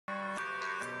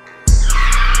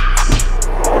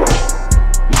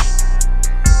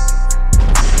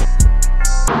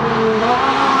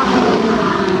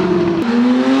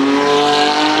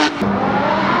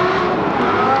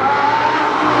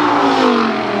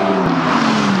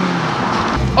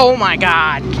Oh my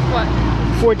god. What?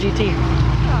 Ford GT.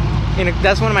 You know,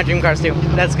 that's one of my dream cars too.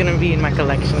 That's gonna be in my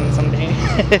collection someday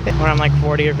when I'm like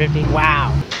 40 or 50.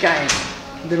 Wow. Guys,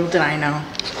 little did I know,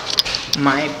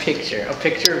 my picture, a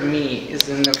picture of me is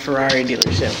in the Ferrari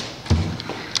dealership.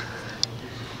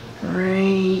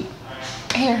 Right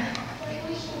here.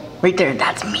 Right there,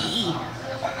 that's me.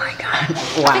 Oh my god.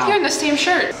 Wow. I think you're in the same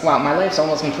shirt. Wow, my life's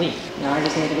almost complete. Now I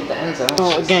just need to get the Enzo.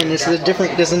 Oh, again, this is a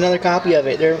different, there's another copy of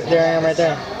it. There I am right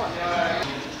there.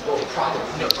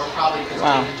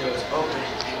 Wow.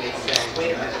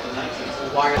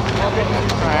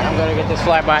 Alright, I'm gonna get this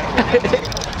flyby.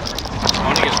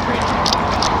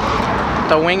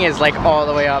 The wing is like all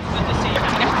the way up.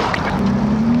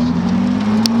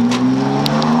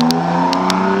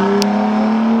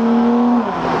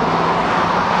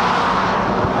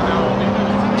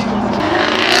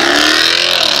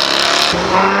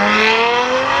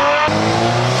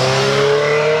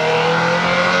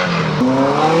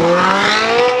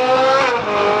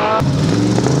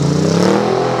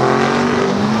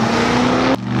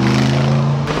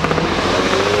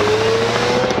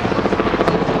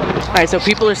 Alright, so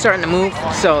people are starting to move,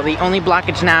 so the only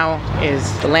blockage now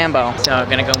is the Lambo. So I'm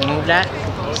gonna go move that,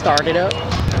 start it up.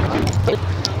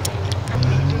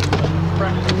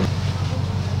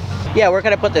 Yeah, where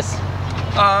can I put this?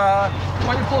 Why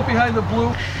don't you pull it behind the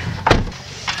blue?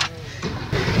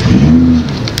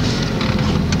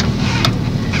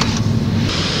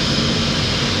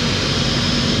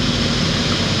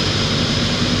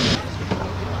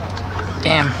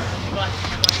 Damn.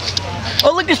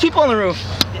 Oh, look, there's people on the roof.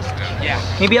 Yeah.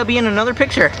 Maybe I'll be in another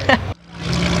picture.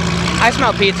 I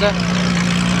smell pizza.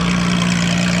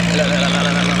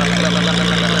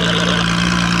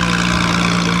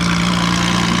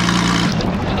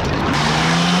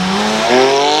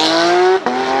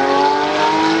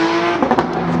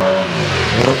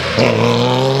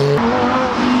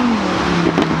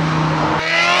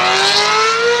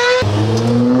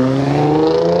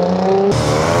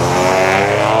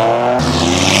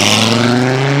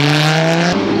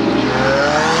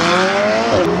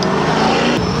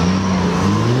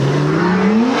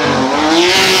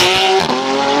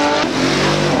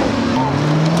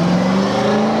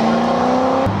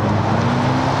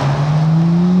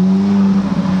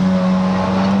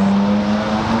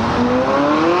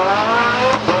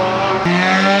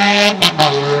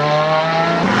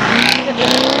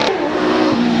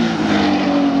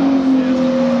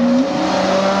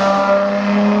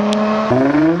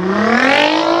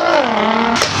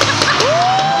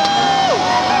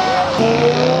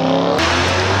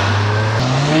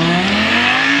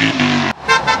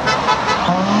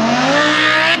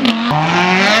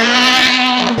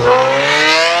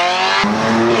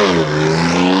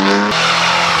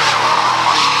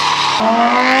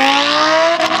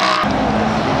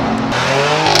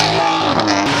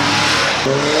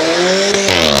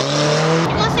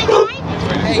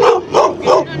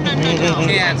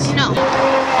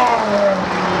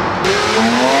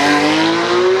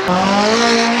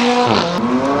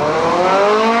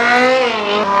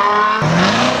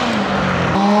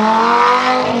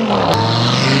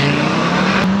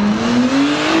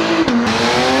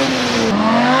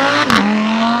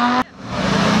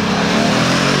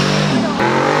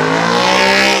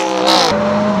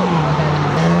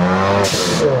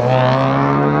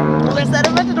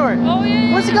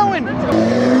 Where's he going?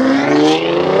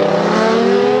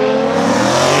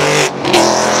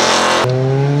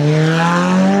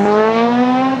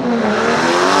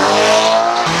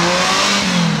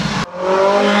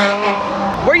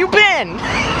 Where you been?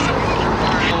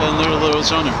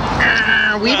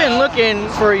 We've been looking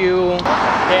for you.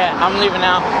 Yeah, I'm leaving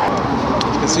now.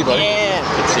 Good to see you, buddy. Yeah.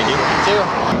 Good to see you. You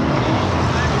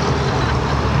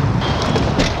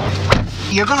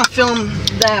too. You're gonna film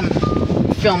them.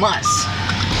 Film us.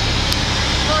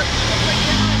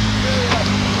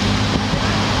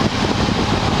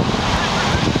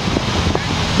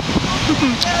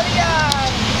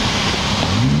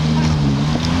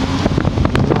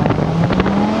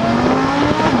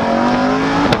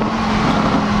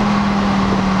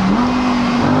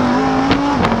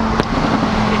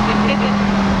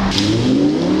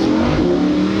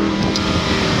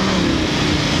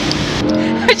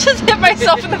 I just hit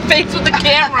myself in the face with the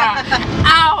camera.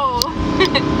 Ow!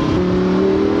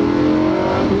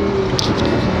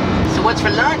 So what's for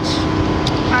lunch?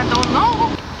 I don't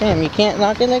know. Damn, you can't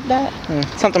knock it like that?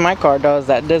 Something my car does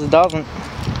that this doesn't.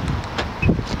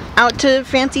 Out to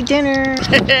fancy dinner.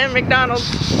 McDonald's.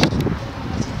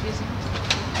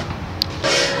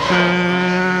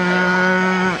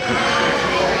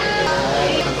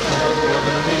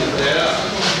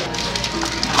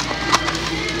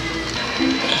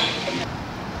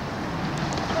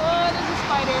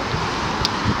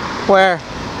 Where?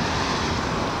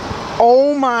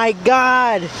 Oh my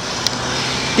god.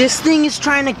 This thing is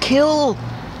trying to kill.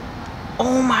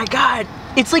 Oh my god.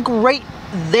 It's like right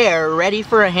there, ready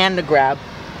for a hand to grab.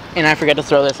 And I forget to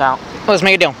throw this out. Let's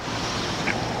make a deal.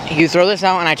 You throw this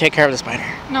out and I take care of the spider.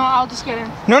 No, I'll just get in.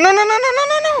 No.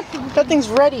 That thing's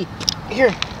ready.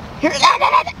 Here.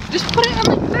 Just put it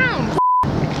on the ground.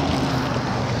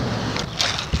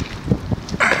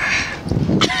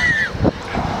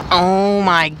 Oh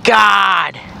my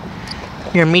god.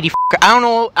 You're a meaty f***er. I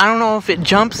don't know if it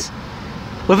jumps.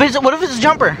 What if it's a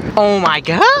jumper? Oh my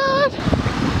god.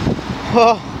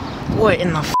 Oh, what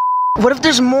in the f***? What if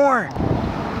there's more?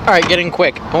 Alright, get in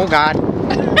quick. Oh god.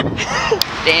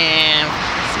 Damn.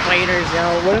 Spiders,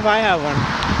 yo. What if I have one?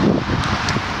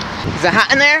 Is it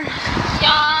hot in there?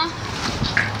 Yeah.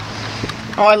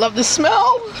 Oh, I love the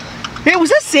smell. Hey, was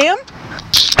that Sam?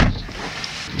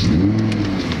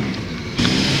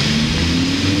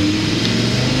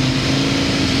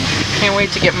 Can't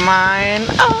wait to get mine.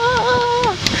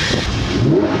 Oh,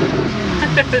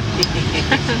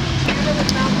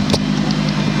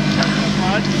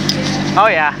 oh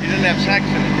yeah. You didn't have sex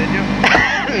in it, did you?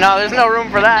 No, there's no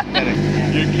room for that.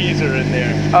 Your keys are in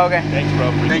there. Okay. Thanks,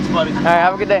 bro. Thanks, buddy. Alright,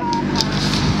 have a good day.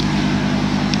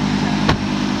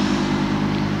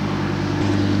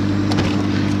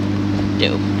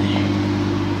 Dope.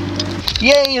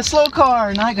 Yay, a slow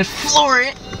car! Now I could floor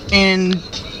it and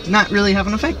not really have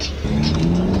an effect.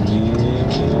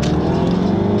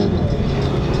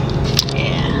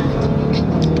 Yeah.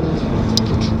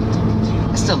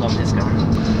 I still love this car.